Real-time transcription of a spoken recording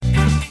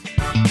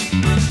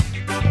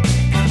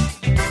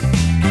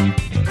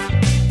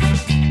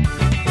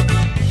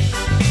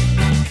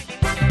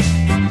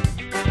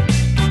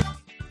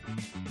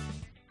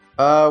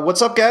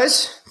What's up,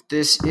 guys?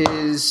 This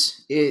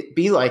is It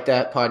Be Like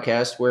That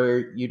podcast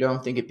where you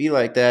don't think it be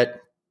like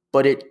that,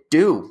 but it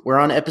do. We're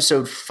on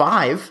episode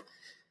 5.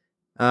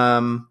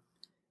 I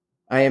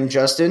am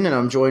Justin, and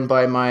I'm joined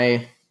by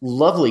my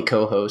lovely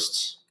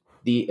co-hosts,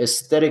 the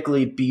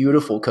aesthetically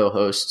beautiful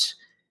co-hosts,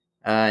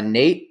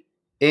 Nate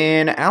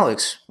and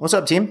Alex. What's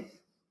up, team?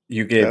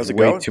 You gave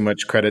way too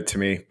much credit to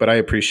me, but I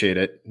appreciate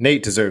it.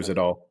 Nate deserves it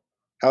all.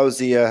 How's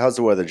the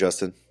weather,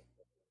 Justin?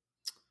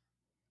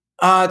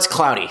 It's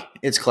cloudy.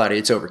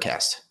 It's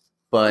overcast,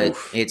 but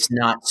It's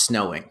not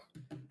snowing.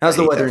 How's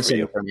the weather in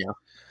San Antonio?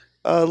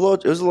 It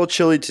was a little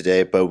chilly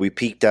today, but we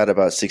peaked at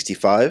about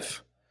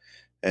 65,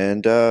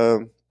 and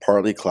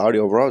partly cloudy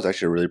overall. It was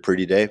actually a really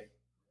pretty day.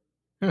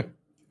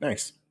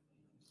 Nice.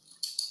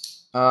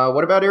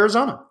 What about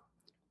Arizona?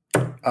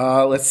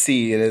 Let's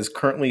see. It is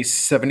currently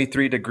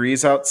 73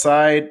 degrees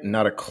outside.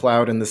 Not a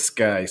cloud in the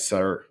sky,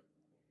 sir.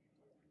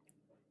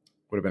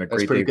 Would have been a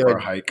great day for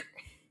a hike.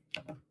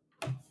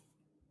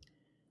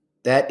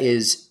 That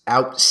is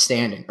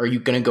outstanding. Are you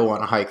going to go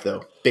on a hike,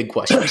 though? Big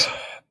questions.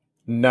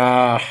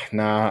 Nah.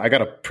 I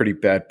got a pretty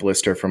bad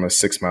blister from a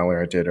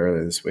 6-miler I did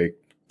earlier this week.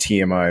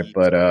 TMI.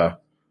 But,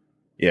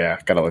 yeah,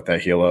 got to let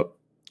that heal up.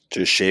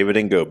 Just shave it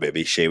and go,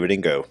 baby. Shave it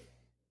and go.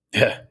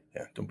 Yeah.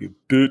 Don't be a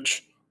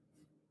bitch.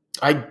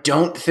 I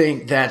don't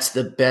think that's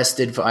the best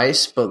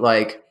advice, but,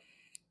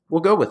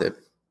 we'll go with it.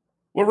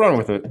 We'll run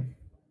with it.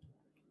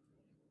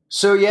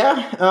 So,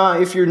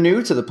 if you're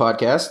new to the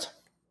podcast,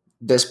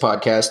 this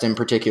podcast in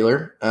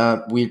particular,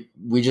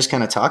 we just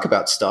kind of talk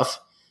about stuff.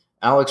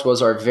 Alex was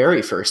our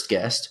very first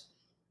guest,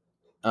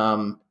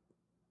 and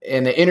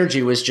the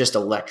energy was just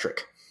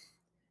electric.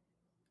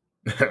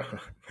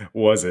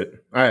 Was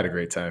it? I had a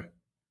great time.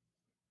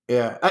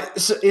 Yeah,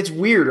 so it's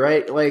weird,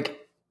 right?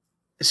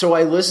 So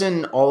I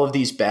listen all of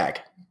these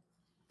back,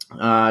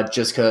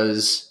 just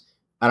because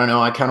I don't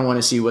know. I kind of want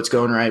to see what's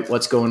going right,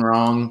 what's going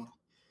wrong,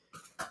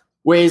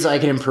 ways I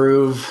can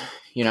improve.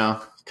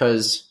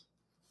 Because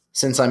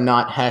since I'm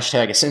not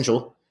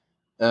 #essential,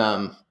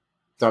 I'm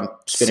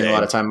spending a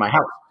lot of time in my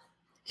house.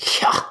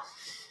 Yeah.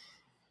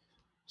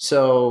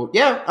 So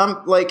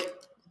I'm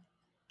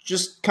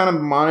just kind of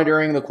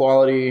monitoring the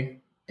quality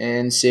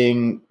and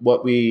seeing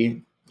what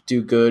we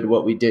do good,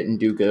 what we didn't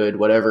do good,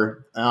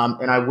 whatever.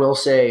 And I will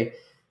say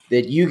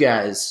that you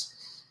guys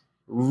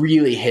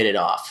really hit it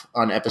off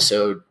on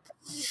episode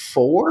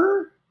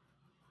 4.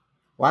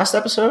 Last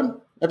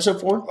episode? Episode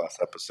 4? Last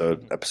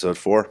episode. Episode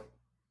 4.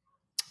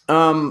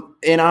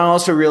 And I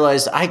also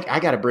realized I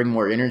got to bring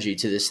more energy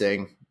to this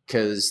thing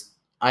because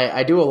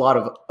I do a lot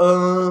of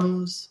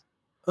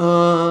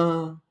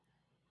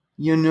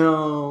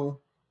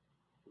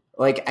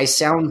I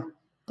sound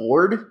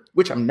bored,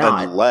 which I'm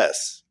not.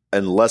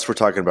 Unless we're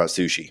talking about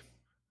sushi.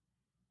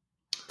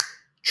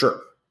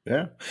 Sure.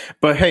 Yeah.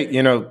 But hey,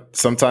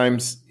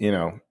 sometimes,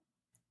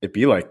 it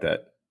be like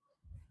that.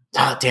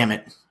 Ah, damn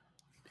it.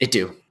 It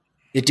do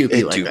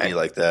be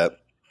like that.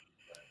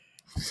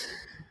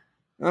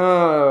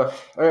 All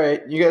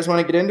right. You guys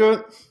want to get into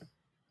it?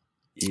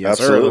 Yes,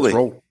 absolutely. Let's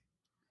roll.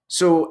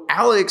 So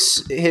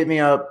Alex hit me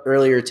up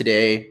earlier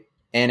today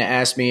and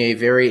asked me a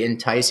very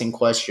enticing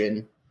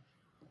question.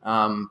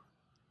 Well,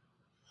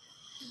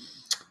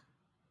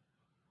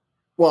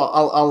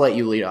 I'll let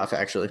you lead off,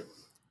 actually.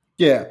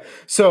 Yeah.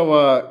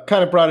 So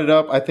kind of brought it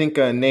up. I think,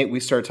 Nate, we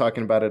started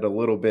talking about it a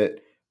little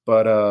bit.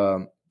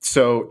 But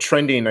so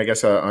trending, I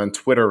guess, on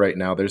Twitter right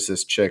now, there's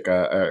this chick.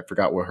 I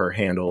forgot what her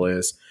handle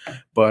is.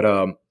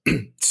 But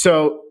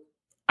so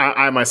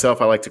I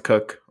myself, I like to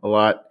cook a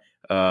lot.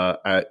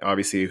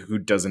 Obviously, who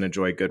doesn't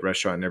enjoy a good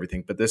restaurant and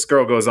everything? But this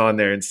girl goes on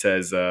there and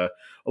says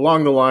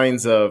along the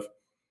lines of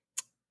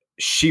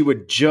she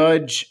would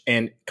judge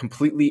and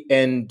completely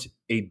end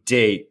a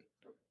date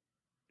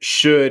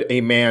should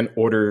a man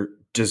order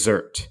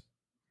dessert.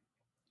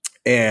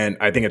 And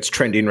I think it's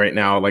trending right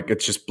now.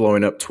 It's just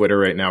blowing up Twitter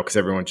right now because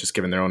everyone's just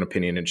giving their own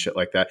opinion and shit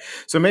like that.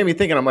 So it made me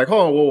thinking, I'm like,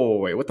 oh, whoa,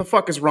 wait. What the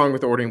fuck is wrong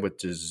with ordering with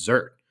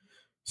dessert?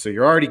 So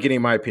you're already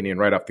getting my opinion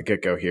right off the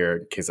get-go here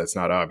in case that's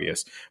not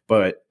obvious.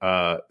 But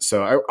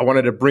so I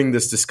wanted to bring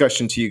this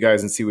discussion to you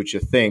guys and see what you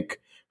think.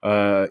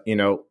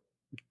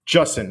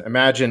 Justin,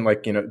 imagine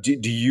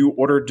do you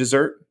order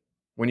dessert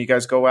when you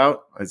guys go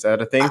out? Is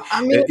that a thing?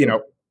 I mean,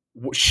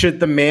 should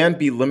the man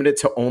be limited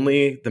to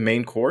only the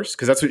main course?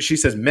 Because that's what she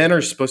says. Men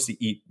are supposed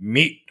to eat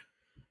meat.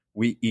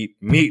 We eat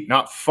meat,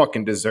 not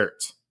fucking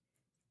desserts.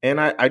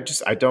 And I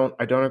don't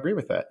agree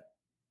with that.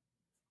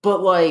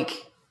 But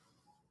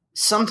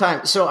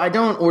sometimes, so I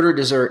don't order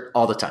dessert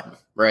all the time,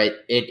 right?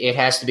 It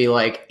has to be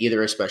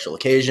either a special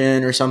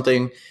occasion or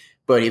something.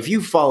 But if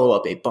you follow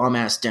up a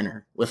bomb-ass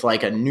dinner with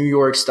a New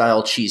York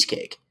style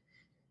cheesecake,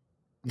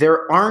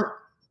 there aren't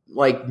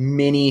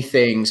many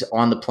things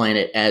on the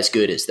planet as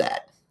good as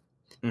that.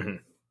 Mm-hmm.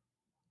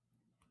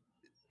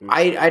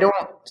 I don't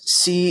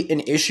see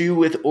an issue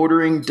with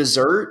ordering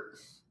dessert.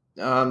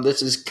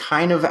 This is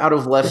kind of out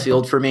of left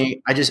field for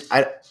me. I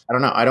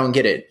don't know. I don't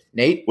get it.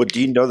 Nate? What do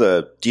you know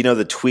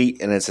the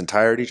tweet in its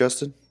entirety,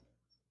 Justin?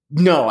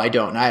 No, I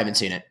don't. I haven't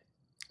seen it.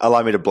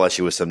 Allow me to bless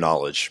you with some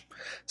knowledge.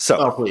 So,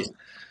 Oh, please.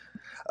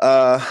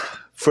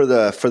 for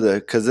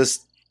the because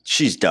this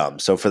she's dumb.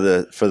 So for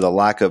the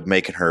lack of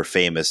making her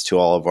famous to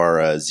all of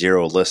our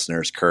 0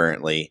 listeners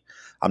currently,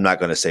 I'm not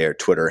going to say her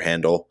Twitter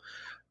handle,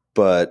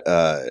 but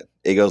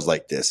it goes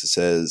like this. It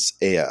says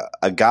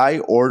a guy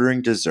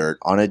ordering dessert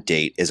on a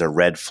date is a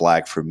red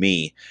flag for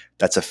me.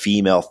 That's a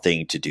female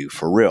thing to do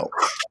for real.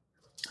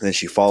 And then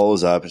she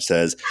follows up and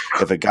says,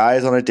 if a guy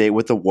is on a date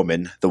with a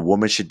woman, the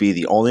woman should be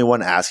the only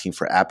one asking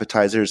for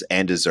appetizers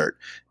and dessert.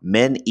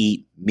 Men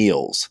eat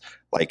meals.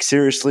 Like,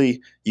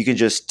 seriously, you can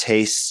just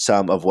taste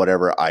some of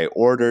whatever I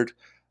ordered.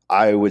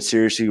 I would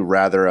seriously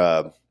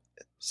rather,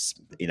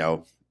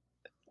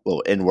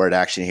 little N-word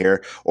action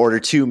here,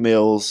 order 2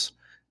 meals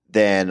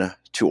than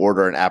to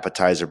order an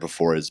appetizer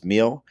before his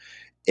meal.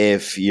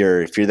 If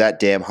you're that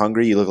damn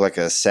hungry, you look like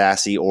a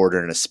sassy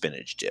ordering a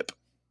spinach dip.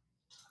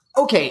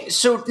 Okay,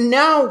 so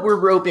now we're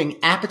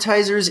roping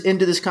appetizers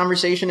into this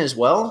conversation as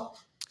well.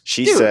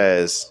 She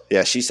says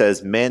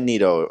men need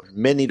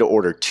to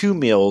order 2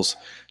 meals.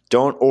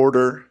 Don't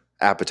order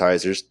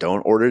appetizers.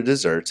 Don't order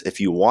desserts. If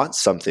you want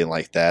something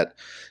like that,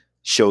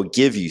 she'll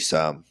give you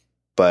some.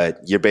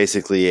 But you're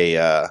basically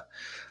a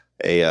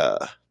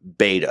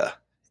beta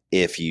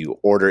if you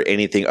order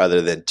anything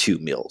other than 2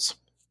 meals.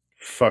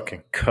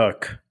 Fucking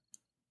cuck.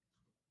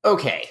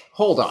 Okay,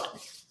 hold on.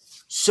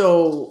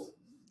 So,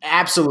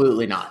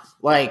 absolutely not.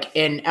 Like,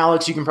 and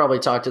Alex, you can probably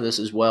talk to this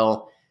as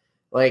well.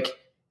 Like,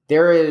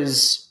 there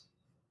is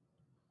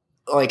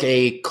like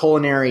a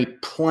culinary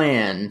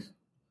plan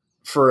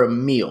for a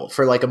meal,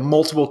 for like a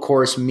multiple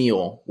course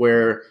meal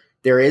where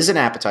there is an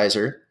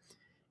appetizer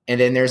and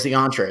then there's the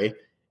entree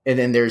and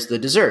then there's the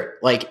dessert.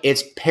 Like,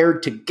 it's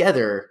paired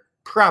together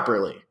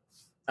properly.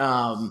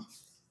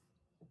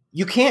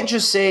 You can't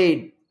just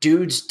say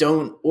dudes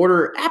don't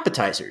order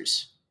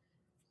appetizers.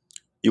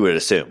 You would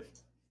assume.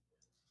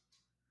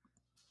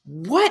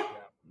 What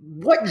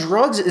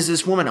drugs is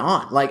this woman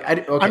on? Like,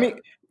 I mean,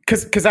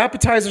 because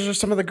appetizers are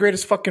some of the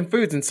greatest fucking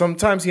foods, and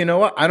sometimes, you know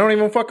what? I don't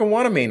even fucking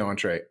want a main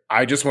entree.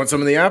 I just want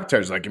some of the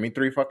appetizers. Like, give me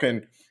 3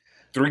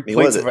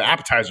 plates of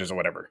appetizers or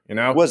whatever. You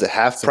know, was it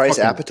half price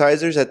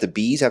appetizers at the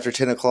Bees after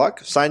 10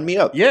 o'clock? Sign me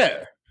up.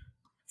 Yeah.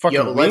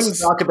 Fucking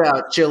let's talk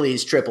about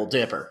Chili's Triple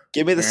Dipper.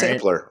 Give me the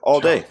sampler all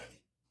day.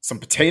 Some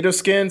potato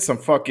skin, some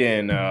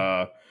fucking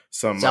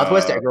some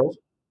Southwest egg rolls.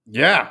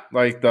 Yeah,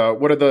 like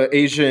what are the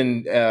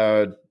Asian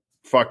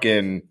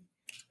fucking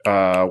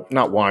not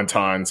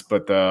wontons,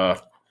 but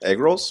the egg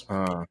rolls?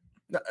 Pot.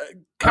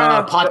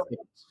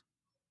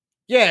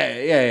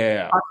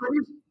 Yeah.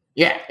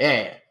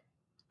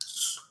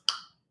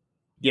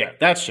 Yeah,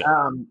 that shit.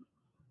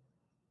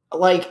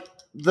 Like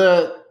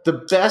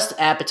the best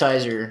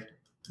appetizer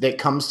that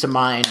comes to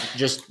mind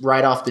just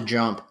right off the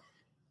jump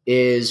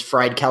is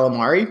fried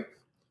calamari.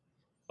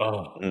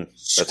 Oh,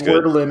 that's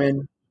squirt good.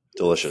 Lemon.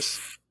 Delicious.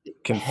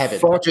 Can heaven.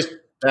 Fuck just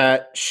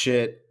that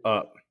shit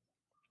up.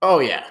 Oh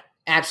yeah,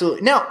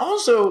 absolutely. Now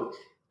also,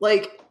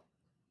 like,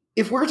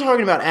 if we're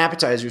talking about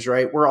appetizers,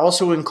 right, we're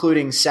also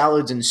including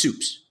salads and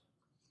soups.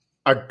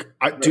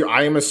 Dude,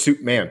 I am a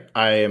soup man.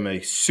 I am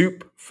a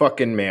soup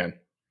fucking man.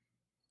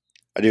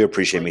 I do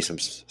appreciate me some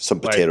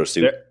potato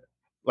soup.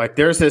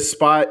 There's this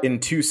spot in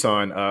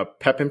Tucson,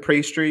 Pepin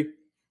Pastry,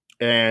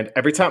 and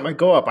every time I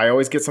go up, I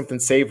always get something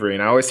savory,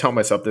 and I always tell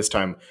myself this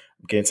time,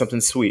 I'm getting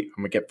something sweet.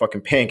 I'm gonna get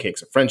fucking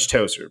pancakes or French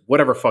toast or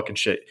whatever fucking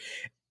shit.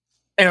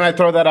 And I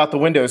throw that out the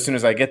window as soon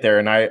as I get there,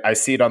 and I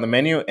see it on the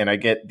menu, and I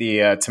get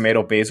the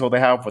tomato basil they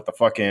have with the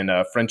fucking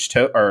French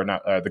toast, or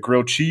not the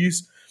grilled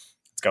cheese.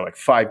 It's got like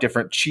 5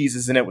 different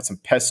cheeses in it with some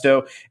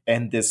pesto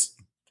and this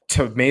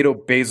tomato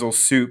basil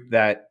soup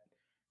that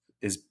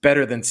is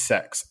better than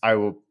sex. I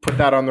will put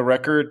that on the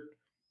record.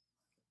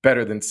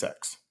 Better than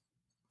sex.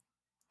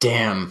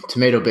 Damn,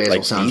 tomato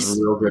basil sounds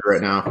real good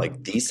right now.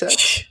 Like the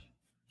sex?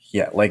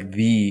 Yeah, like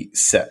the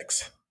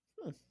sex.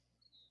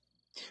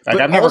 Like,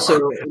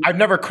 I've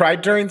never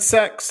cried during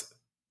sex,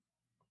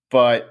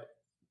 but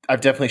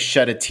I've definitely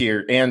shed a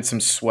tear and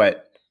some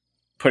sweat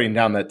putting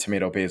down that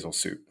tomato basil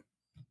soup.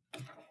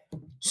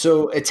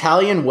 So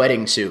Italian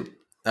wedding soup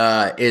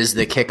is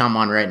the kick I'm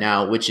on right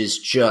now, which is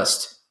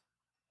just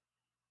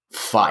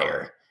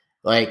fire.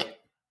 Like,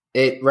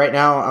 it right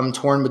now, I'm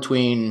torn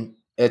between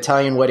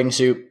Italian wedding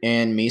soup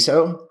and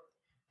miso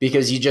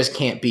because you just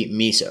can't beat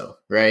miso,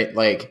 right?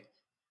 Like,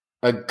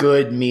 a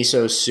good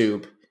miso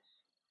soup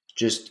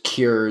just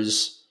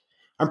cures.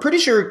 I'm pretty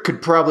sure it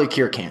could probably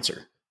cure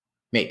cancer.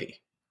 Maybe.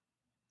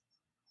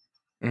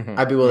 Mm-hmm.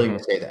 I'd be willing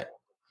to say that.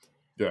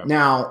 Yeah.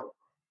 Now,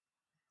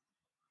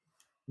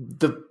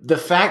 the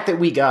fact that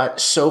we got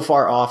so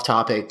far off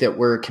topic that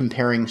we're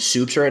comparing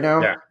soups right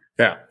now.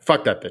 Yeah.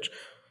 Fuck that bitch.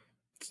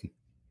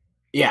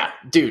 Yeah,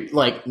 dude,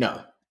 like,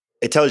 no.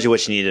 It tells you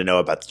what you need to know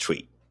about the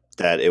tweet.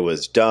 That it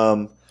was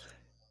dumb,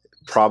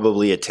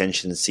 probably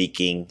attention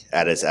seeking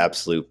at its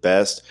absolute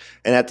best.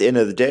 And at the end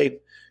of the day,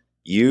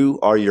 you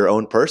are your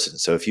own person.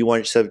 So if you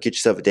want yourself, get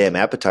yourself a damn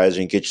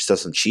appetizer and get yourself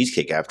some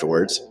cheesecake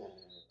afterwards,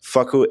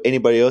 fuck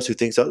anybody else who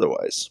thinks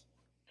otherwise.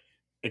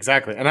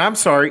 Exactly. And I'm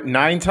sorry,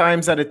 9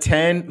 times out of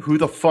 10, who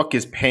the fuck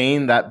is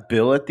paying that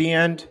bill at the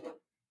end?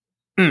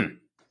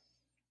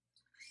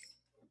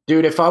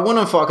 Dude, if I want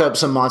to fuck up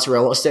some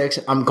mozzarella sticks,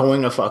 I'm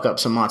going to fuck up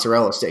some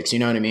mozzarella sticks. You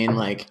know what I mean?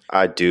 Like,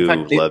 I do In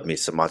fact, love me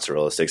some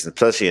mozzarella sticks,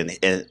 especially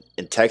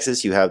in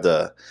Texas. You have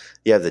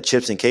the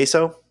chips and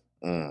queso.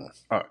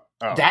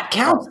 that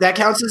counts. That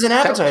counts as an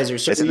appetizer.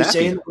 So It's a are you nappy.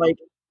 saying like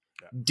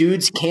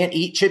dudes can't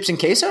eat chips and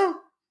queso?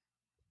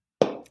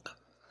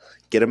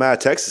 Get them out of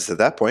Texas at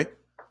that point.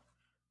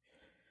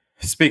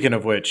 Speaking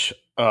of which,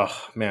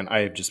 oh man, I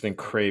have just been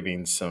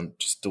craving some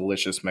just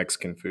delicious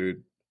Mexican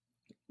food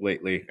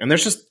lately. And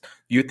there's just,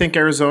 you think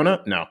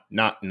Arizona? No,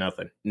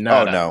 nothing.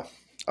 Nada.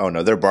 Oh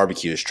no, their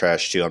barbecue is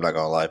trash too. I'm not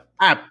gonna lie.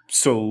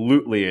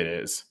 Absolutely it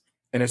is.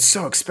 And it's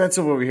so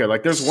expensive over here.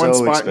 Like there's one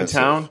So spot expensive.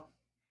 in town,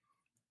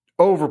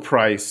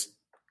 overpriced,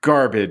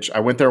 garbage.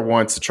 I went there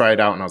once to try it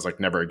out and I was like,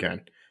 never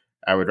again.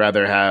 I would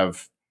rather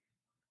have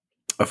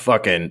a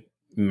fucking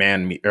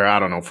man meat, or I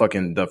don't know,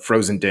 fucking the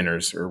frozen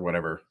dinners or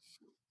whatever.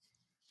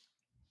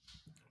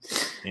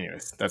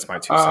 Anyways, that's my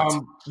 2 cents.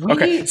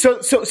 Okay,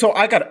 so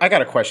I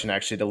got a question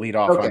actually to lead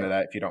off onto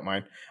that, if you don't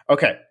mind.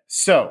 Okay,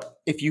 so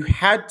if you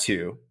had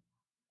to,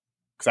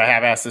 because I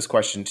have asked this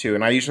question too,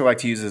 and I usually like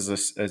to use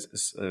this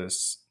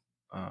as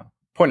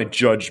point of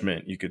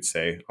judgment, you could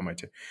say on my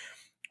team.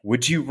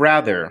 Would you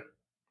rather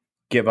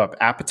give up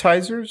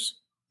appetizers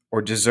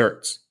or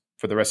desserts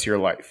for the rest of your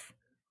life?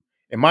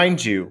 And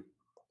mind you,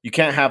 you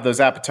can't have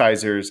those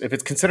appetizers. If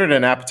it's considered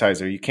an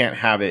appetizer, you can't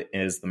have it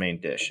as the main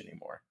dish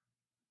anymore.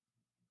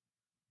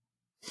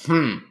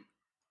 Well,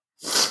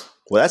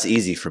 that's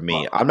easy for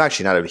me. I'm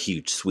actually not a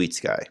huge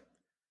sweets guy.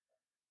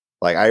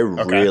 Like I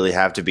really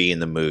have to be in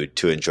the mood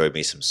to enjoy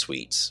me some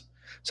sweets.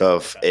 So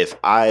if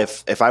I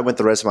went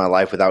the rest of my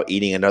life without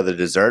eating another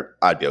dessert,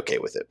 I'd be okay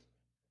with it.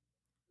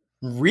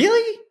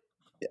 Really?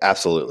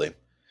 Absolutely.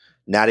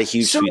 Not a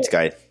huge sweets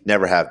guy.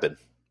 Never have been.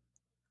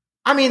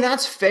 I mean,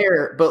 that's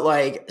fair, but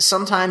like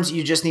sometimes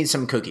you just need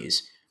some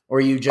cookies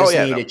or you just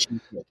need a cheesecake.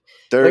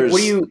 Like,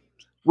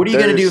 what are you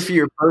gonna do for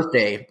your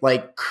birthday?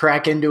 Like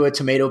crack into a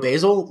tomato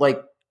basil?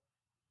 Like,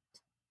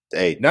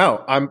 hey,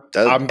 no, I'm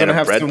gonna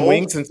have some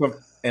wings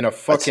and a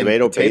fucking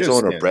tomato basil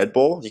skin. and a bread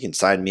bowl. You can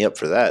sign me up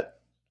for that.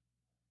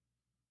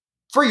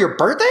 For your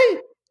birthday?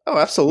 Oh,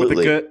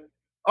 absolutely.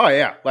 Oh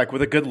yeah, like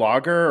with a good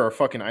lager or a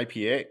fucking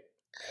IPA.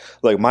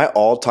 Like my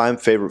all-time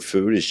favorite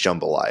food is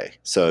jambalaya.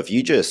 So if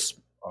you just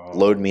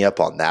load me up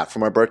on that for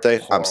my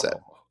birthday, I'm set.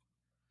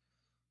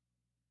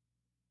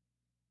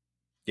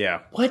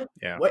 Yeah. What?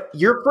 Yeah. What?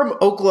 You're from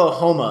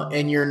Oklahoma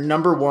and your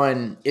number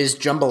one is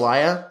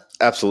jambalaya?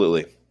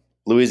 Absolutely.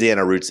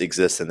 Louisiana roots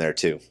exist in there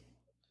too.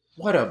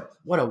 What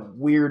a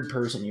weird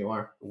person you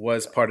are.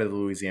 Was part of the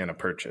Louisiana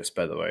Purchase,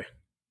 by the way.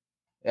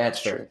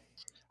 That's true.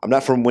 I'm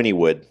not from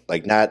Wynnewood.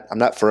 I'm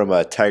not from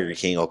Tiger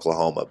King,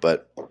 Oklahoma,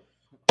 but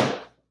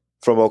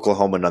from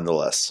Oklahoma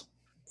nonetheless.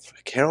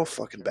 Carol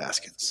fucking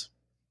Baskins.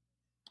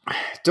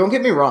 Don't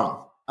get me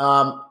wrong.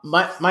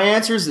 My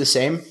answer is the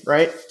same,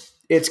 right?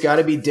 It's got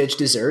to be ditch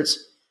desserts,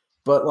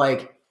 but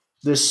like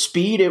the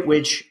speed at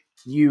which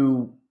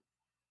you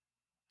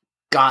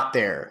got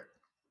there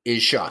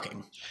is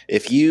shocking.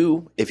 If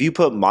you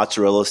put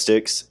mozzarella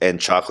sticks and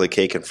chocolate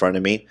cake in front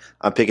of me,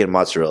 I'm picking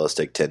mozzarella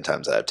stick 10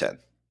 times out of 10.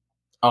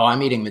 Oh,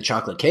 I'm eating the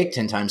chocolate cake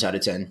 10 times out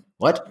of 10.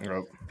 What?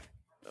 Nope.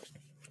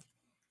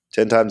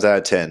 10 times out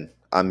of 10,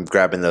 I'm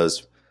grabbing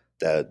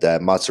that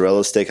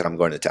mozzarella stick and I'm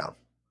going to town.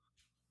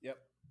 Yep.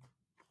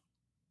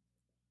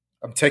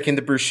 I'm taking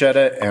the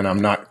bruschetta and I'm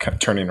not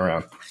turning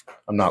around.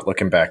 I'm not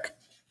looking back.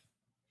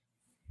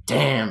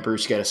 Damn,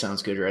 bruschetta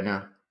sounds good right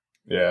now.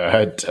 Yeah,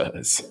 it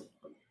does.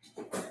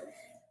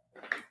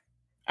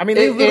 I mean,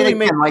 they literally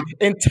make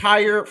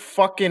entire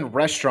fucking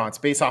restaurants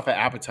based off of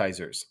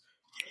appetizers.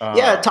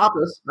 Yeah,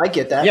 tapas. I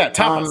get that. Yeah,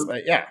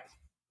 tapas. Yeah.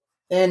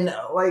 And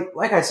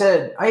like I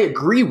said, I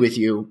agree with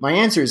you. My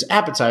answer is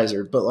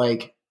appetizer, but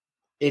like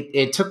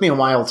it took me a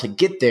while to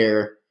get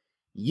there.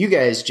 You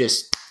guys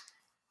just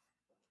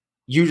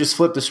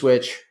flip the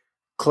switch,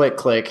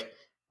 click.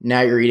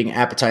 Now you're eating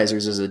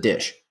appetizers as a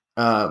dish.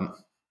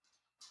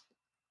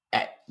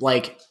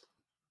 Like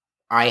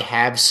I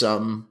have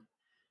some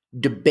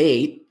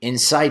debate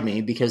inside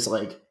me because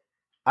like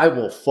I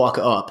will fuck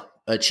up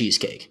a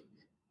cheesecake.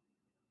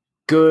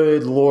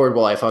 Good Lord,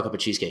 will I fuck up a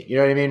cheesecake? You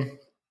know what I mean?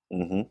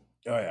 Mm-hmm.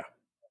 Oh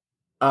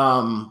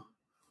yeah.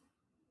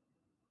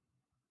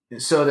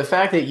 So the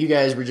fact that you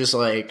guys were just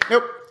like,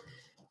 nope,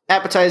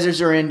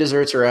 appetizers are in,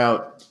 desserts are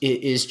out,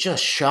 it is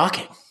just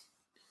shocking.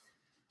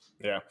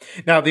 Yeah.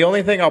 Now the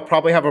only thing I'll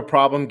probably have a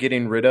problem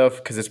getting rid of,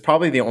 because it's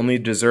probably the only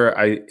dessert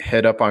I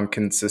hit up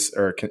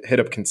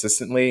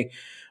consistently,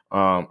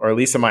 or at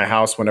least in my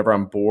house whenever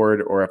I'm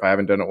bored or if I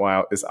haven't done it in a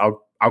while, is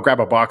I'll grab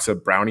a box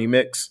of brownie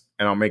mix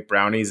and I'll make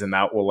brownies, and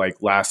that will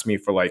like last me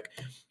for like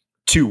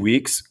 2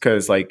 weeks,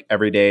 because like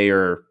every day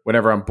or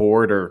whenever I'm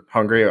bored or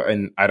hungry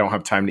and I don't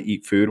have time to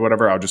eat food,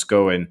 whatever, I'll just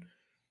go and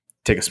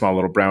take a small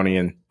little brownie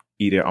and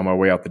eat it on my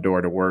way out the door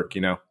to work,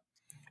 you know?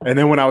 And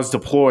then when I was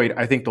deployed,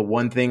 I think the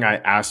one thing I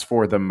asked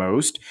for the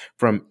most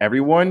from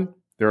everyone,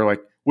 they were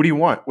like, what do you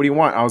want? What do you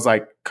want? I was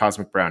like,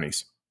 cosmic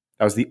brownies.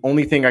 That was the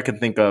only thing I could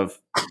think of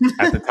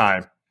at the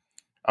time.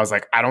 I was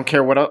like, I don't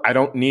care what else. I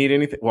don't need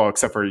anything. Well,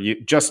 except for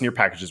you. Justin, your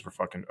packages were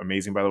fucking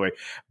amazing, by the way.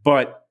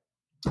 But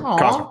Aw.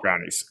 Cosmic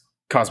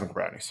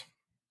brownies.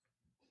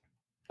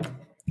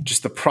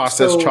 Just the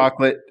processed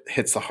chocolate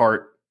hits the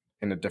heart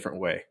in a different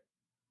way.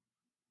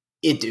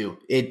 It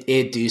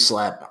do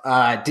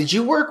slap. Did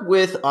you work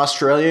with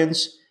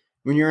Australians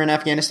when you were in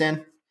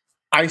Afghanistan?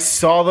 I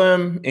saw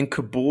them in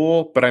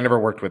Kabul, but I never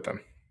worked with them.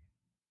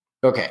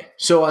 Okay,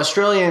 so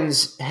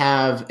Australians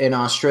have an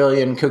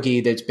Australian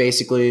cookie that's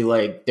basically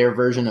like their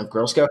version of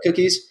Girl Scout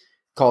cookies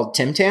called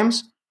Tim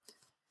Tams.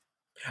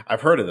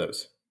 I've heard of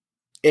those.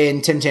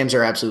 And Tim Tams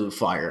are absolute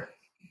fire.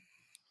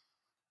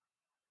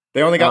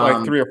 They only got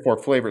like 3 or 4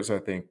 flavors, I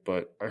think,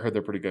 but I heard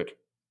they're pretty good.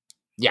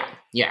 Yeah.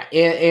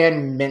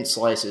 And mint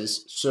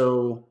slices.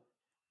 So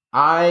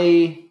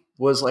I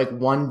was like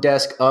one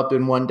desk up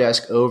and one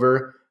desk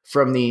over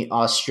from the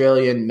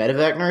Australian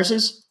medevac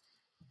nurses.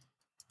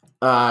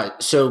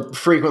 So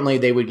frequently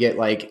they would get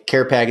like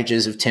care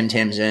packages of Tim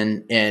Tams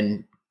in,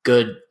 and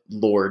good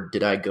Lord,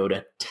 did I go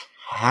to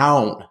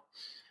town.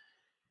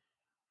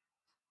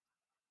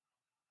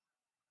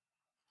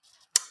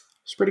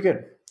 It's pretty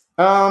good.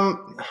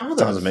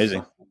 Sounds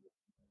amazing.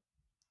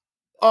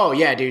 Oh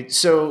yeah, dude.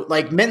 So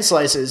like mint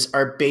slices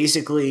are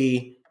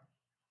basically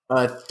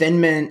a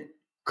Thin Mint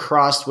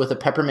crossed with a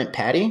peppermint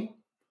patty.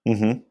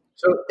 Mm-hmm.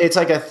 So it's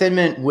like a Thin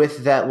Mint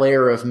with that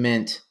layer of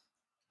mint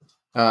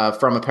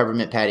from a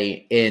peppermint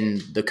patty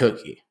in the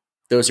cookie.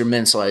 Those are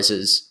mint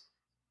slices.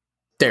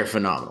 They're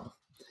phenomenal.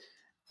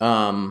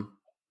 And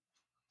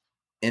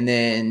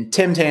then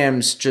Tim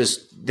Tams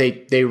just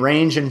they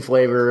range in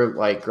flavor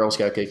like Girl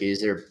Scout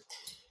cookies. They're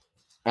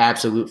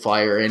absolute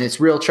fire, and it's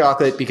real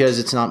chocolate because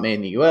it's not made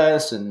in the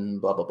U.S. and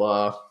blah blah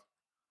blah.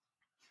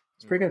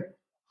 It's pretty good.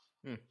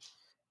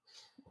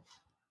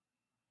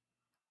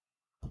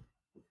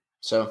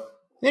 So,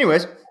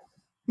 anyways,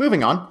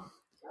 moving on.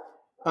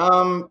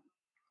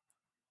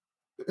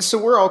 So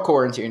we're all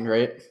quarantined,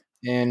 right?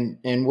 And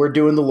we're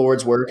doing the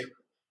Lord's work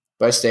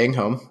by staying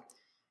home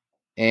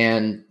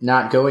and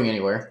not going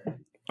anywhere.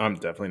 I'm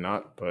definitely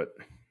not, but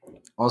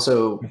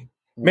also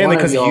mainly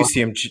because of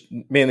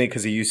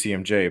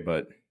UCMJ,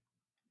 but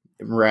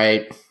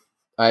right.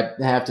 I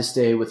have to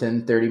stay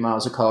within 30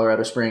 miles of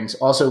Colorado Springs.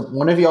 Also,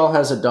 one of y'all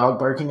has a dog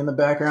barking in the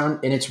background,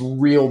 and it's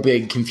real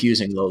big,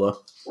 confusing, Lola.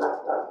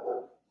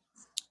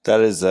 That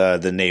is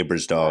the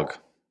neighbor's dog.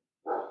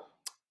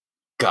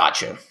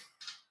 Gotcha.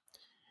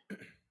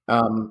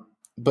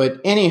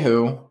 But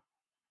anywho,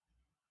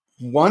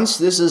 once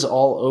this is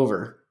all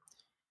over,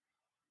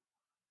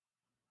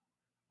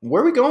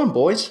 where are we going,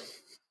 boys?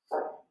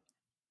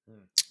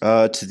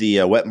 To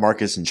the wet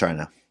markets in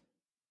China.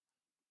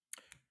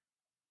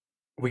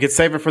 We could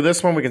save it for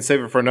this one. We can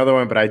save it for another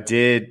one. But I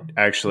did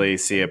actually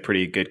see a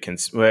pretty good,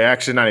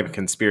 actually not even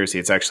conspiracy.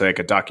 It's actually like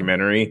a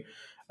documentary,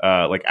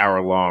 like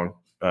hour-long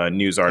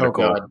news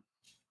article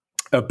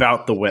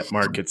about the wet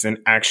markets. And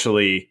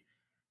actually,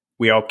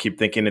 we all keep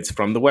thinking it's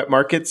from the wet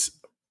markets,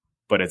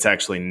 but it's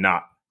actually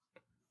not.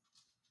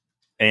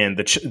 And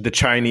the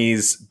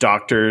Chinese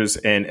doctors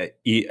and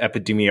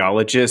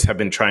epidemiologists have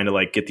been trying to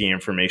like get the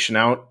information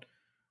out,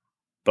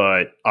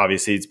 but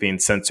obviously it's being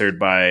censored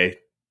by,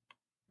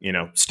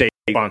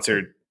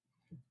 state-sponsored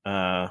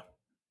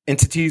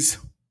entities.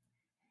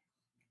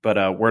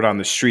 But word on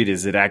the street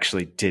is it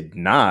actually did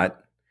not.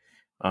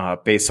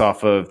 Based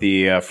off of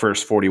the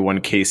first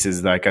 41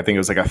 cases, like I think it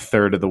was like a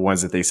third of the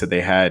ones that they said they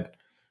had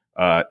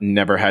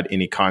never had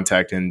any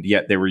contact, and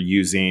yet they were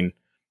using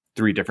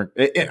 3 different.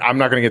 I'm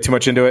not going to get too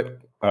much into it.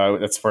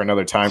 That's for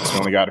another time because we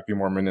only got a few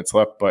more minutes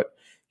left. But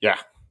yeah,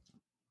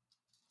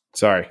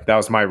 sorry, that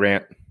was my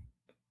rant.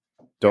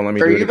 Don't let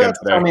me do it again today. Are you about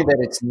to tell me that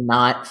it's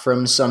not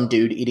from some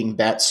dude eating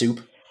bat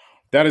soup?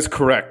 That is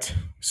correct,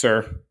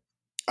 sir.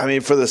 I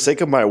mean, for the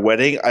sake of my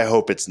wedding, I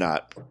hope it's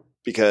not,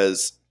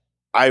 because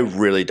I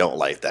really don't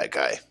like that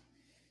guy.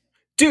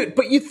 Dude,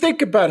 but you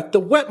think about it. The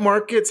wet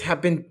markets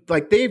have been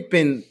like, they've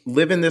been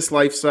living this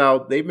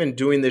lifestyle. They've been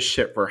doing this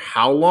shit for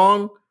how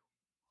long?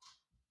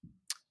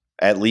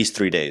 At least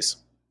 3 days.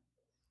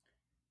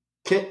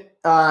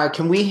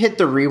 Can we hit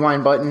the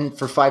rewind button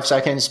for 5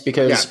 seconds?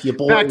 Because your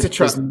boy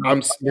doesn't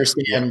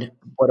understand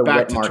what a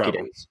wet market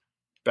is.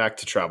 Back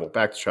to travel.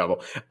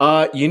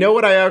 You know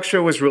what I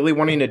actually was really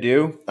wanting to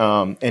do?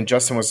 And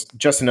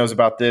Justin knows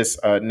about this.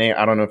 Nate,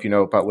 I don't know if you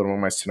know about little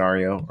my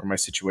scenario or my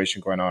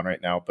situation going on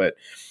right now, but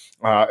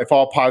if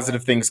all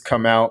positive things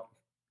come out,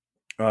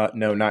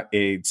 no, not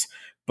AIDS,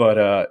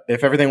 but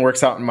if everything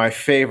works out in my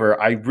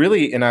favor, I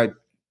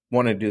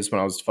wanted to do this when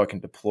I was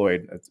fucking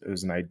deployed. It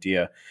was an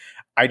idea.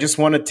 I just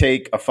want to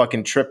take a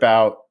fucking trip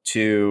out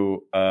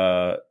to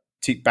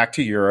back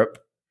to Europe,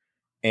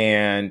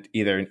 and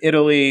either in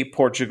Italy,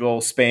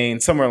 Portugal, Spain,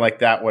 somewhere like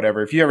that,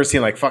 whatever. If you ever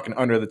seen like fucking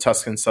Under the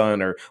Tuscan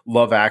Sun or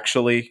Love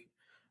Actually,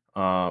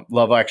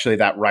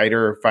 that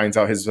writer finds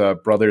out his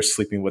brother's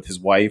sleeping with his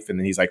wife, and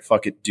then he's like,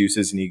 fuck it,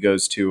 deuces, and he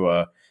goes to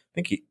I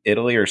think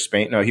Italy or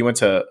Spain. No, he went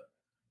to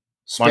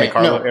Monte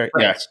Carlo. No,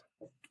 France.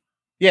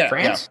 Yeah.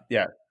 France?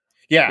 Yeah.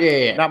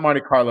 Not Monte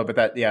Carlo, but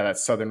that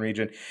southern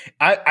region.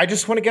 I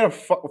just want to get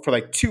for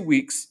like 2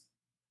 weeks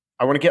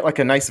I want to get like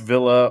a nice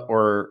villa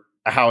or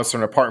a house or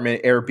an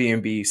apartment,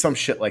 Airbnb, some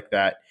shit like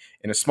that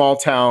in a small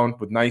town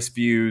with nice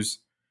views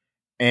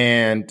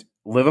and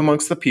live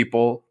amongst the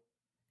people,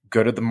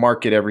 go to the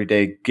market every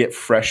day, get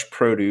fresh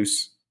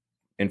produce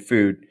and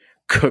food,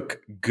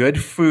 cook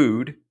good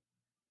food,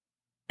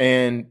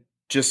 and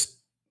just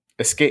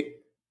escape.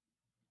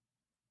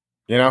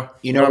 You know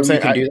You what I'm know, you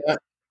saying? can do that. Hill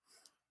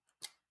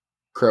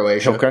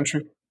Croatia.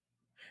 country.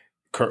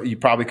 You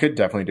probably could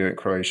definitely do it in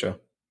Croatia.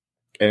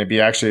 And it'd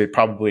be actually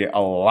probably a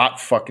lot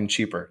fucking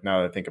cheaper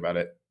now that I think about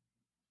it.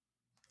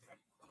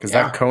 Because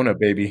Yeah. that Kona,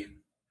 baby.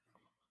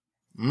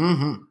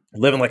 Mm-hmm.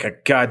 Living like a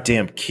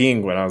goddamn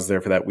king when I was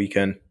there for that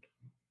weekend.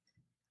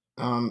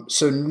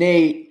 So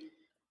Nate,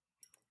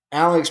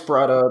 Alex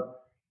brought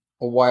up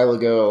a while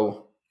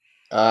ago,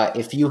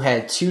 if you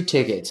had 2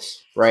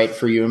 tickets, right,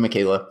 for you and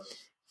Michaela,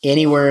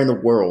 anywhere in the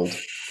world,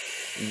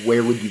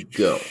 where would you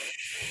go?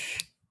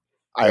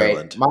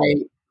 Ireland. Right?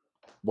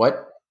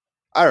 What?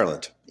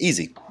 Ireland.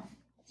 Easy.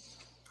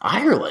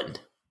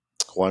 Ireland.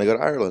 Want to go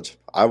to Ireland.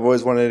 I've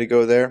always wanted to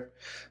go there.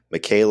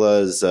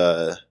 Michaela's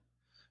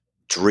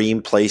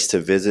dream place to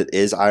visit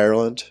is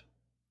Ireland.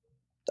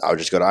 I would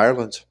just go to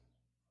Ireland.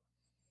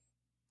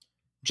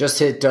 Just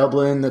hit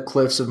Dublin, the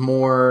Cliffs of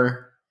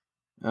Moher.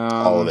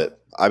 All of it.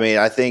 I mean,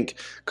 I think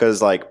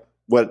because like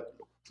what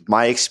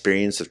my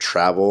experience of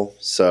travel.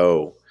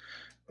 So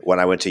when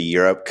I went to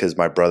Europe, because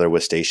my brother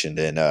was stationed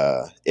in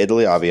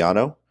Italy,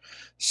 Aviano.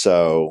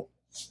 So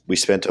we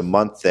spent a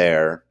month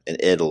there in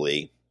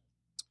Italy,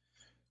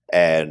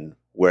 and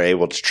we're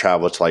able to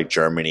travel to like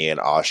Germany and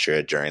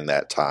Austria during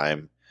that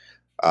time.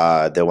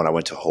 Then when I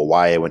went to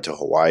Hawaii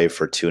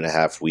for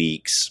 2.5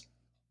 weeks.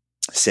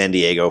 San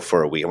Diego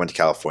for a week. I went to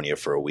California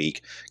for a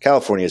week.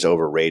 California is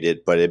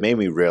overrated, but it made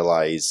me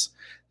realize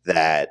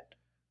that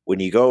when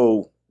you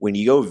go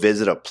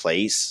visit a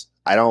place,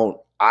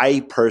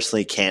 I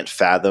personally can't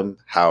fathom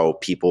how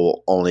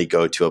people only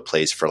go to a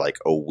place for like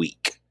a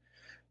week,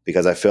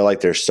 because I feel like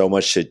there's so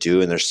much to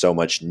do and there's so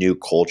much new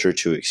culture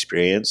to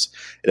experience.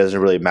 It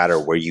doesn't really matter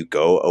where you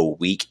go. A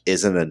week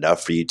isn't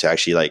enough for you to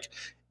actually like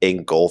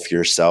engulf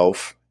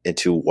yourself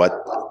into what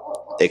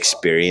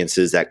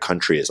experiences that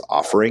country is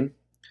offering.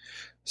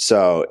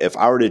 So if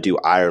I were to do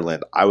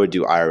Ireland, I would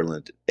do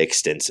Ireland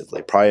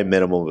extensively, probably a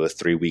minimum of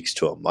 3 weeks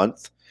to a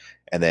month,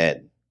 and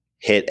then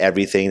hit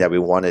everything that we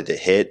wanted to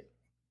hit.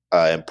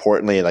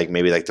 Importantly, like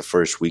maybe like the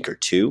first week or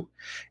two,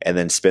 and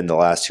then spend the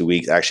last 2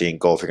 weeks actually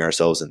engulfing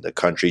ourselves in the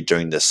country,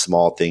 doing the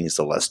small things,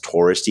 the less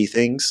touristy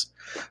things,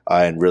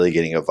 and really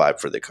getting a vibe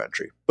for the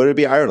country. But it'd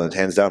be Ireland,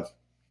 hands down.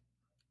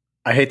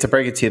 I hate to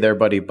break it to you there,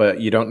 buddy,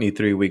 but you don't need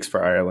 3 weeks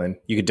for Ireland.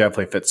 You could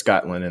definitely fit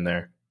Scotland in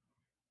there.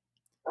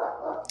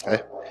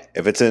 Okay.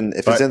 If it's in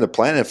the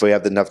plan, if we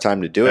have enough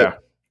time to do it.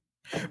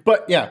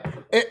 But yeah,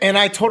 and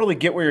I totally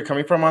get where you're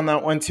coming from on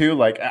that one too.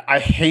 Like I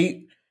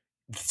hate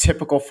the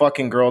typical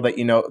fucking girl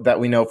that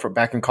we know from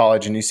back in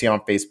college and you see on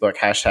Facebook,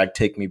 hashtag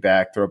take me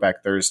back,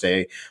 throwback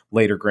Thursday,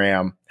 later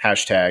gram,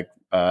 hashtag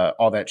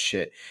all that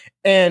shit.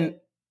 And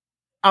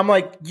I'm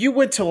like, you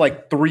went to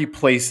like 3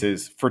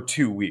 places for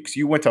 2 weeks.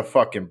 You went to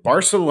fucking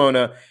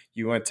Barcelona,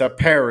 you went to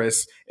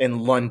Paris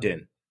and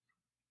London.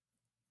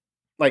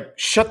 Like,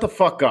 shut the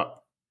fuck up.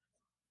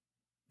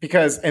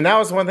 And that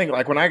was one thing,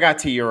 like when I got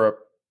to Europe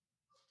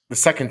the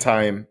second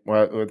time,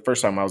 well, the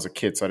first time I was a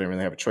kid, so I didn't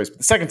really have a choice. But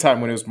the second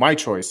time when it was my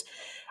choice,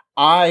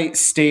 I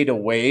stayed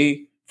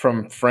away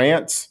from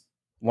France,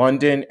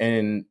 London,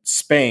 and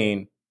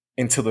Spain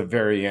until the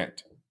very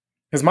end.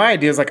 Because my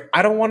idea is like,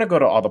 I don't want to go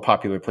to all the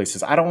popular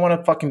places. I don't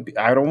want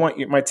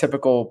my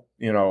typical,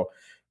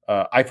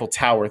 Eiffel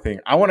Tower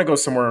thing. I want to go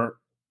somewhere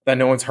that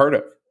no one's heard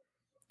of.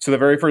 So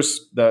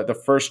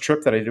the first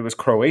trip that I did was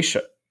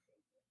Croatia.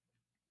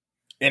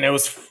 And it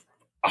was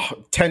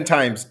 10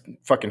 times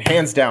fucking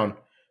hands down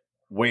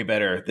way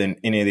better than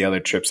any of the other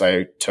trips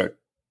I took,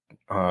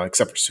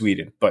 except for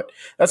Sweden. But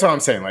that's what I'm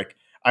saying. Like,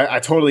 I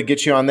totally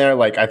get you on there.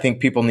 Like, I think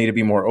people need to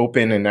be more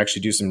open and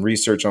actually do some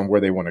research on where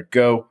they want to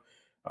go,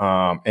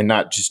 and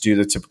not just do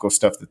the typical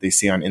stuff that they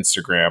see on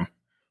Instagram.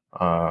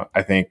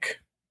 I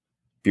think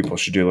people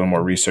should do a little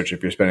more research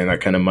if you're spending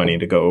that kind of money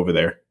to go over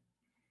there.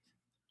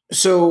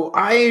 So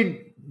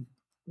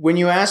when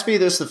you asked me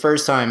this the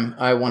first time,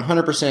 I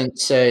 100%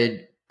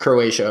 said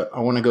Croatia.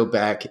 I want to go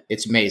back.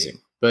 It's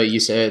amazing. But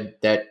you said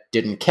that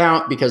didn't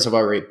count because I've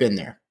already been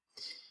there.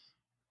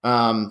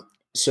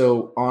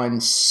 So on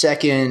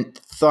second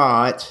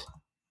thought,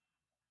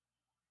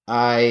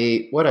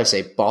 what'd I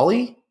say?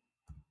 Bali?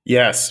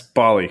 Yes,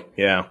 Bali.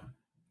 Yeah.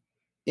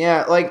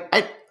 Yeah, like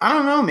I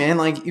don't know, man.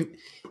 Like,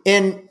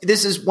 and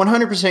this is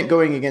 100%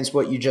 going against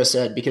what you just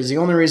said, because the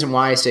only reason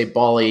why I say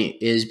Bali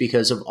is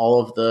because of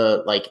all of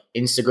the like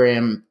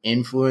Instagram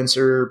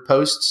influencer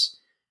posts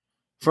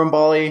from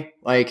Bali,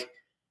 like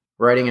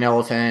riding an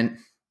elephant,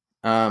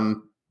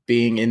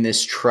 being in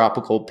this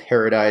tropical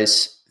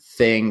paradise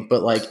thing,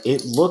 but like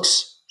it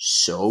looks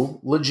so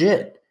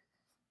legit.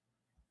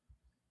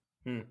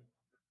 I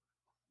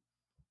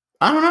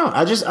don't know.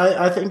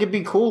 I think it'd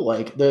be cool.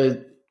 Like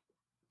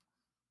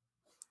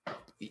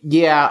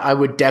I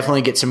would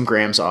definitely get some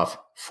grams off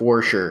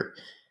for sure.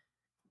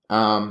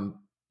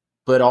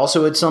 But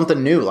also it's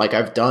something new. Like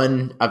I've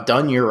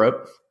done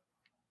Europe.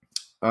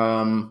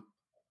 I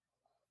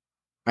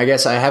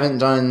guess I haven't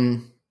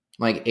done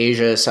like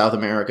Asia, South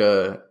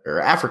America,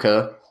 or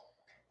Africa,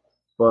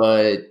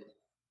 but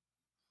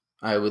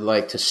I would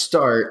like to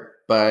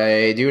start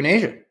by doing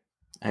Asia.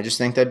 I just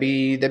think that'd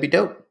be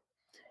dope.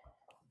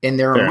 And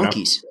there are Fair enough.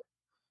 monkeys.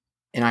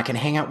 And I can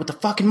hang out with the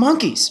fucking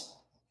monkeys.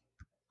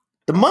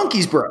 The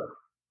monkeys, bro.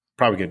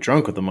 Probably get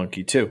drunk with the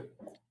monkey too.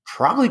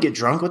 Probably get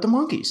drunk with the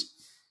monkeys.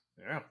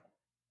 Yeah.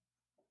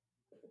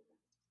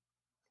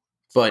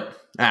 But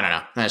I don't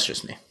know. That's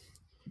just me.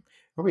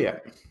 Where we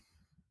at?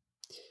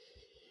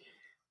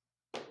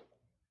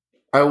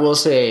 I will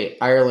say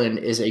Ireland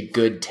is a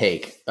good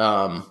take.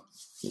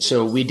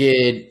 So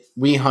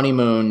we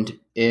honeymooned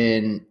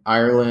in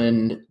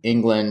Ireland,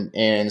 England,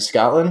 and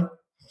Scotland.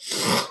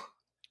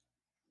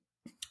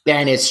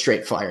 And it's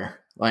straight fire.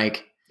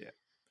 Like,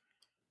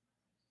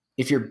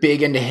 if you're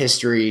big into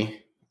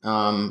history,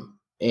 and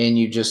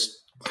you just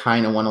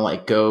kind of want to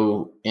like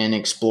go and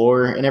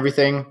explore and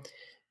everything,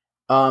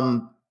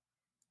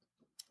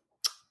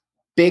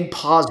 big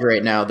pause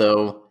right now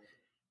though.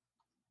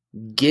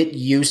 Get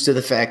used to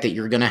the fact that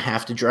you're going to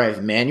have to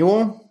drive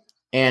manual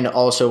and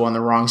also on the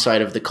wrong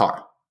side of the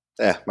car.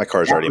 Yeah, my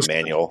car's already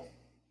manual.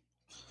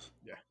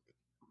 Yeah.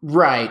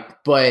 Right,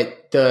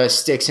 but the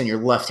stick's in your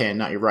left hand,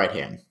 not your right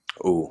hand.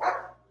 Ooh.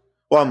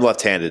 Well, I'm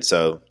left-handed,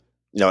 so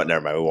you know what? Never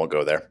mind. We won't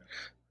go there.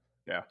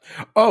 Yeah.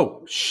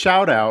 Oh,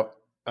 shout out,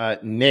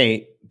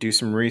 Nate. Do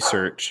some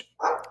research.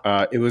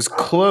 It was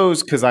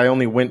closed because I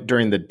only went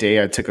during the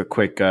day. I took a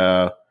quick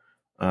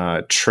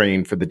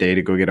train for the day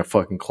to go get a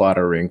fucking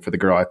Claddagh ring for the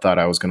girl I thought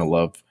I was gonna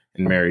love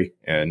and marry,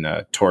 and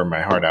tore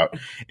my heart out.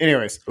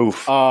 Anyways,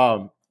 Oof.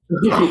 Because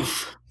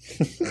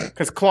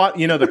the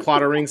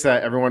Claddagh rings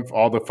that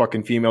all the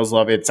fucking females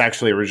love, it's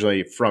actually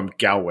originally from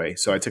Galway.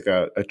 So I took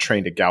a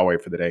train to Galway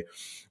for the day.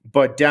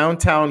 But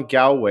downtown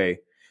Galway,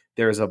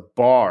 there's a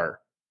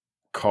bar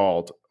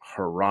called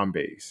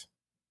Harambe's.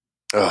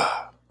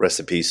 Rest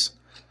in peace.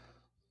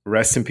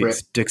 Rest in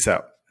peace. Dicks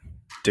out.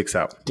 Dicks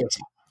out.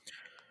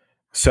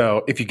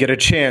 So if you get a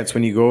chance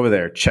when you go over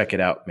there, check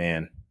it out,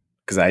 man.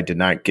 Because I did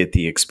not get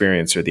the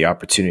experience or the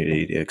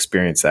opportunity to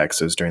experience that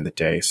because it was during the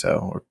day,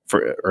 or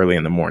for early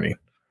in the morning.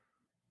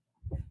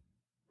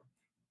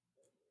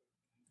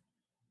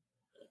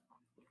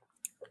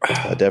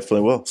 I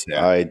definitely will.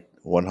 Yeah. I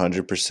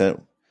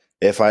 100%.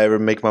 If I ever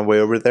make my way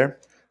over there,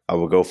 I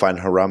will go find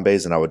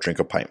Harambe's and I will drink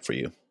a pint for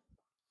you.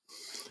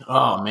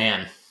 Oh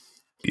man,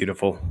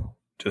 beautiful.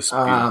 Just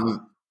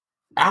beautiful.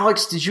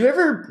 Alex, did you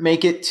ever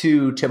make it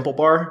to Temple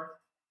Bar?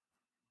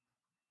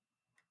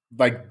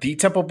 Like the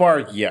Temple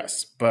Bar,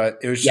 yes, but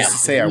it was just to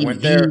say I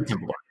went there.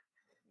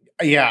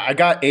 Yeah, I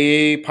got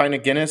a pint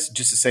of Guinness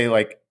just to say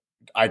like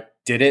I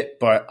did it,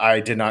 but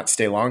I did not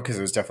stay long because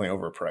it was definitely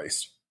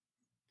overpriced.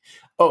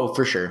 Oh,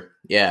 for sure.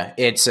 Yeah,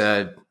 it's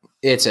a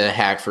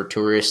hack for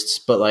tourists,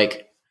 but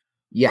like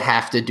you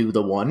have to do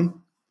the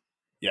one.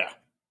 Yeah.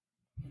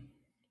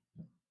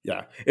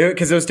 Yeah,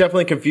 because it was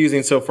definitely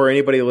confusing. So for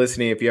anybody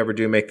listening, if you ever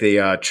do make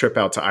the trip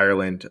out to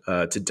Ireland,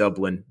 to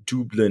Dublin,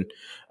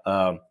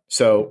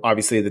 so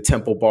obviously the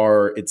Temple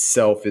Bar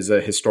itself is a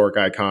historic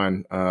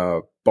icon,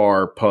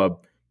 bar,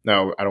 pub.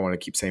 No, I don't want to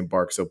keep saying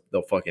bar because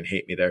they'll fucking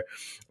hate me there.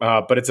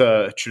 But it's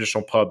a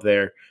traditional pub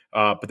there.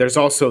 But there's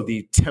also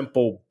the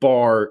Temple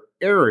Bar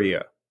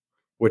area,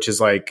 which is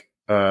like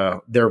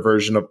their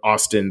version of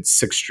Austin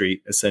 6th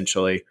Street,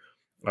 essentially,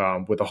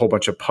 with a whole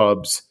bunch of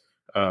pubs.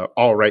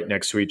 All right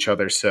next to each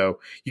other.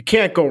 So you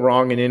can't go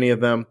wrong in any of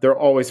them. They're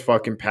always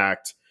fucking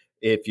packed.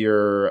 If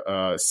you're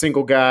a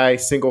single guy,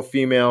 single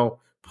female,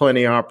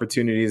 plenty of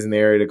opportunities in the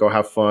area to go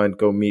have fun,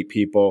 go meet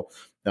people.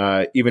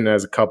 Even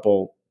as a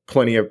couple,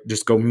 plenty of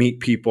just go meet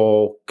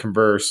people,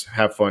 converse,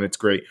 have fun. It's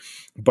great.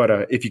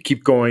 But if you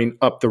keep going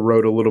up the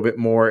road a little bit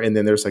more, and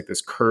then there's like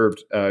this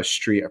curved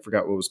street, I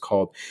forgot what it was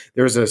called.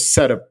 There's a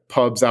set of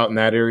pubs out in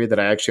that area that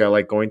I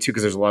like going to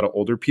because there's a lot of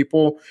older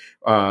people,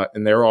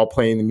 and they're all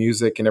playing the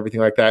music and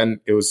everything like that. And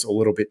it was a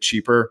little bit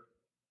cheaper.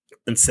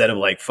 Instead of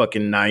like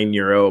fucking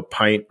 €9 a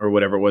pint or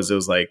whatever it was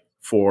like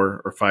 €4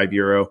 or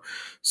 €5.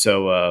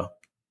 So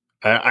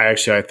I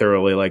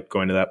thoroughly like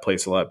going to that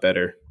place a lot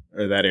better,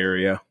 or that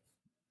area.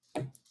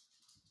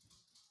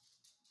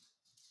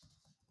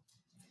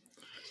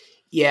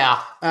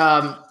 Yeah.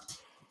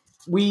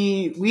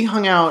 We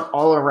hung out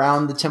all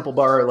around the Temple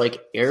Bar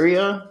like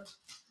area.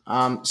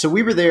 So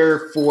we were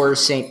there for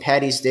St.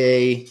 Paddy's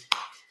Day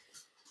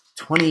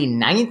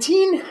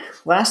 2019,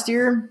 last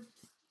year,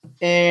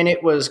 and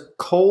it was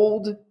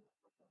cold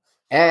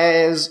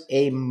as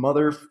a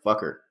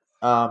motherfucker.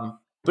 But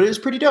it was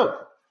pretty dope.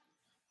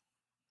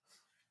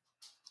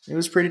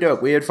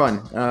 We had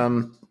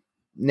fun.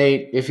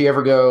 Nate, if you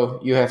ever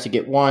go, you have to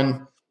get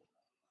one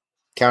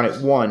pint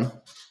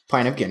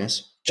of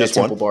Guinness. Just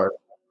Temple one? Bar.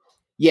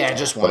 Yeah,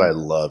 just one. But I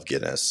love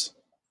Guinness.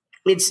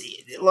 It's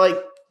like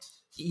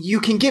you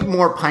can get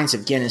more pints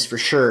of Guinness for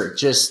sure.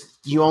 Just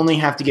you only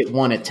have to get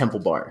one at Temple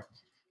Bar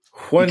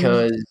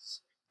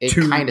because it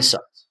kind of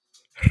sucks.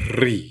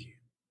 3.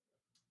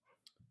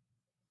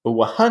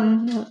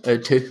 1,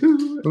 2,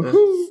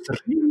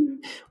 3.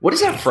 What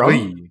is that from?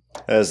 Three.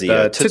 That is the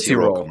The Tootsie Tootsie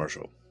Roll Roll.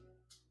 commercial.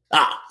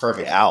 Ah, The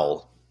perfect.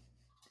 owl.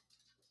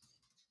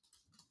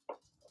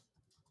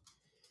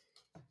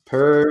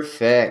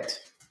 Perfect.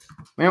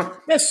 Well,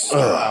 Yes.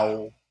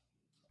 Ugh.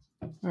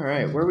 all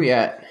right. Where are we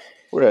at?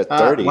 We're at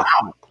 30.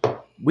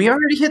 Wow. We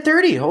already hit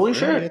 30. Holy We're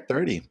shit. already at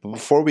 30. But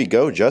before we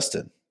go,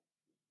 Justin,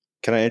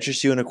 can I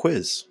interest you in a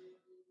quiz?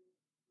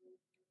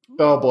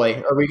 Oh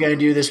boy. Are we going to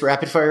do this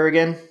rapid fire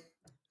again?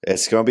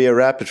 It's going to be a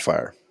rapid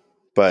fire,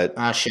 but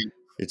Ah, shit.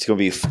 it's going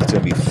to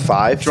be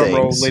 5 Drum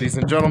roll, things. ladies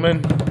and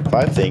gentlemen.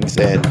 5 things,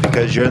 and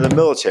because you're in the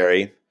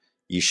military,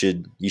 you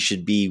should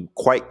be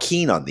quite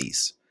keen on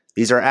these.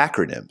 These are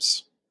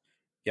acronyms.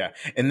 Yeah.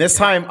 And this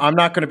time, I'm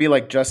not going to be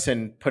like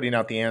Justin putting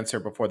out the answer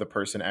before the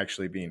person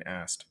actually being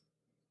asked.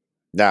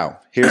 Now,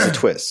 here's a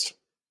twist.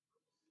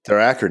 They're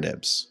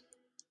acronyms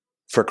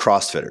for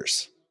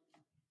CrossFitters.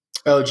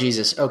 Oh,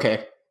 Jesus.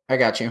 Okay. I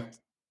got you.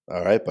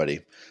 All right,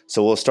 buddy.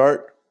 So we'll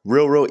start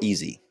real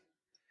easy.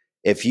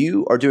 If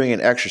you are doing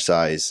an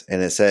exercise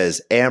and it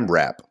says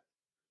AMRAP,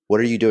 what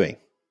are you doing?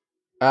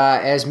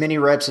 As many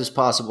reps as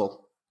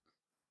possible.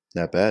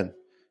 Not bad.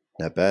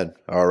 Not bad.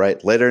 All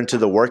right. Later into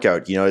the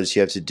workout, you notice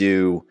you have to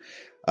do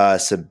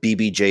some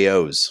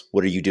BBJOs.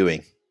 What are you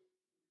doing?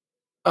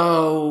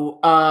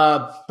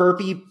 Oh,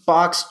 burpee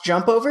box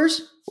jump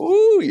overs?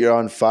 Ooh, you're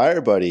on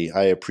fire, buddy.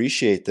 I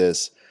appreciate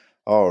this.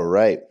 All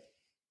right.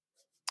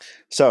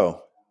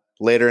 So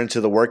later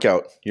into the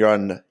workout, you're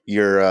on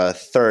your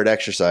third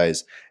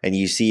exercise and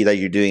you see that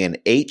you're doing an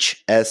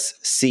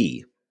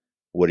HSC.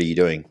 What are you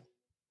doing?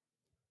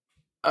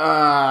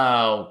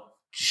 Oh,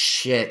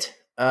 shit.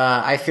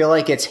 I feel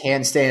like it's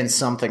handstand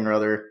something or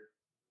other.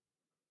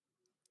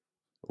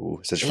 Ooh,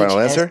 is that your final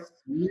answer?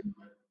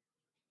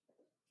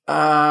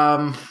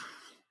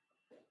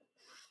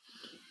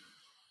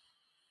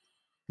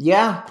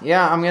 Yeah,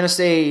 I'm gonna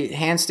say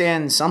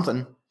handstand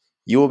something.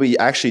 You will be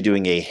actually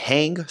doing a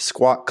hang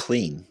squat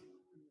clean.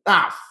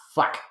 Ah,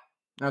 fuck.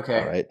 Okay.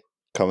 All right.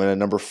 Coming in at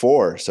number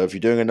 4. So if you're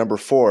doing a number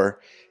 4,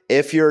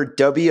 if your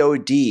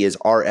WOD is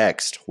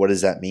RX, what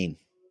does that mean?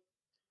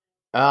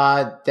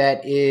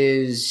 That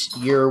is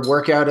your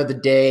workout of the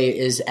day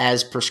is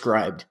as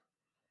prescribed.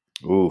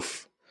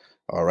 Oof.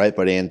 All right,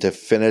 buddy. And to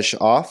finish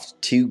off,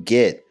 to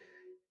get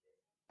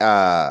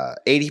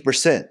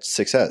 80%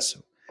 success.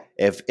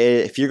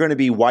 If you're going to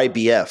be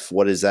YBF,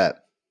 what is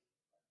that?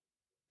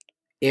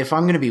 If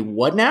I'm gonna be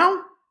what now?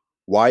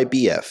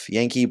 YBF,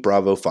 Yankee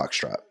Bravo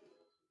Foxtrot.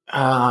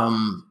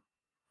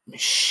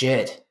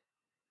 Shit.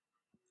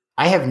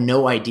 I have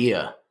no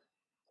idea.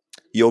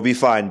 You'll be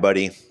fine,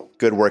 buddy.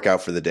 Good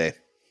workout for the day.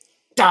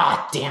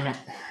 Ah, damn it.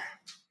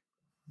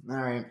 All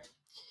right.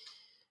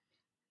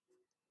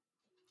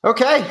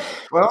 Okay.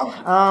 Well,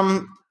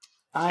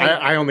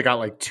 I only got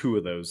like 2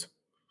 of those.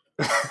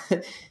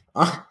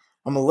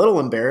 I'm a little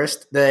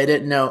embarrassed that I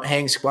didn't know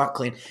hang squat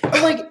clean.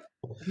 But like,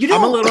 you know,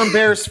 I'm a little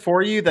embarrassed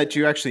for you that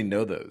you actually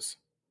know those.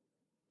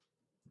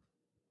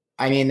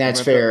 I mean,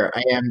 that's fair.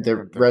 I am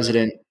the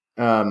resident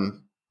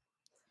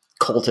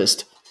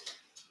cultist.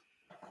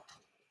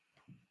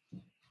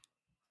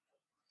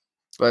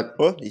 But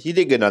Well, you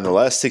did good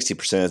nonetheless.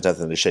 60% is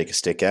nothing to shake a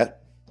stick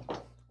at.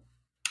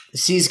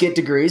 C's get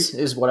degrees,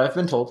 is what I've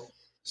been told.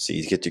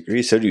 C's get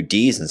degrees. So do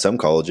D's in some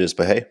colleges.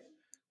 But hey,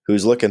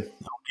 who's looking?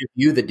 I'll give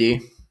you the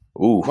D.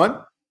 Ooh.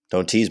 What?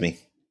 Don't tease me.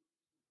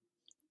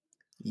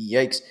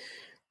 Yikes.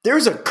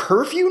 There's a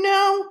curfew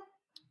now?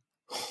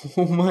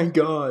 Oh my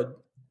God.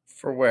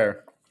 For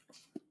where?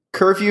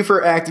 Curfew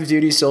for active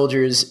duty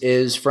soldiers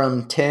is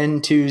from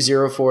 10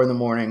 to 04 in the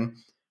morning.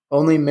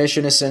 Only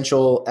mission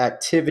essential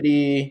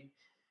activity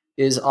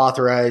is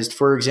authorized.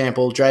 For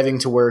example, driving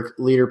to work,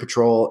 leader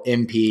patrol,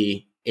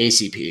 MP,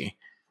 ACP.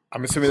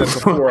 I'm assuming that's a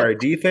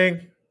 4ID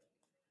thing.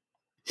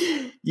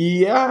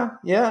 Yeah,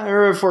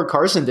 or for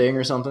Carson Ding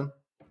or something.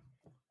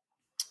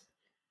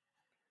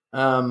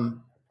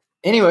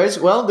 Anyways,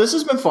 well, this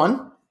has been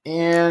fun,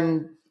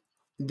 and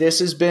this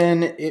has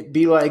been It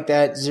Be Like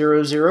That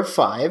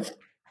 005.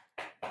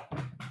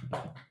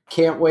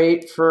 Can't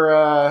wait for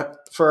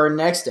our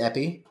next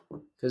epi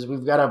because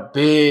we've got a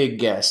big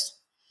guest.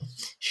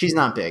 She's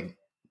not big.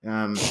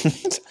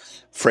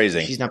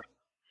 Phrasing. She's not.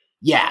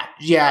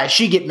 Yeah.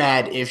 She'd get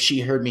mad if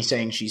she heard me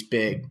saying she's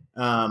big.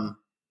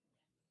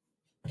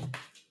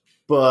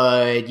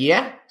 But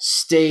yeah,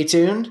 stay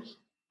tuned.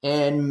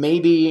 And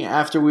maybe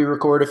after we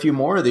record a few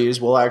more of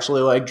these, we'll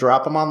actually like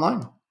drop them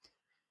online.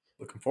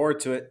 Looking forward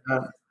to it.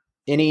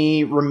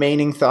 Any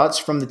remaining thoughts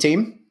from the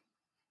team?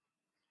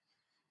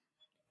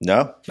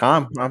 No?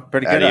 I'm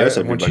pretty good. Adios,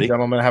 I want you everybody.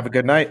 gentlemen to have a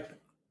good night.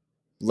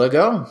 Let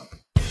go.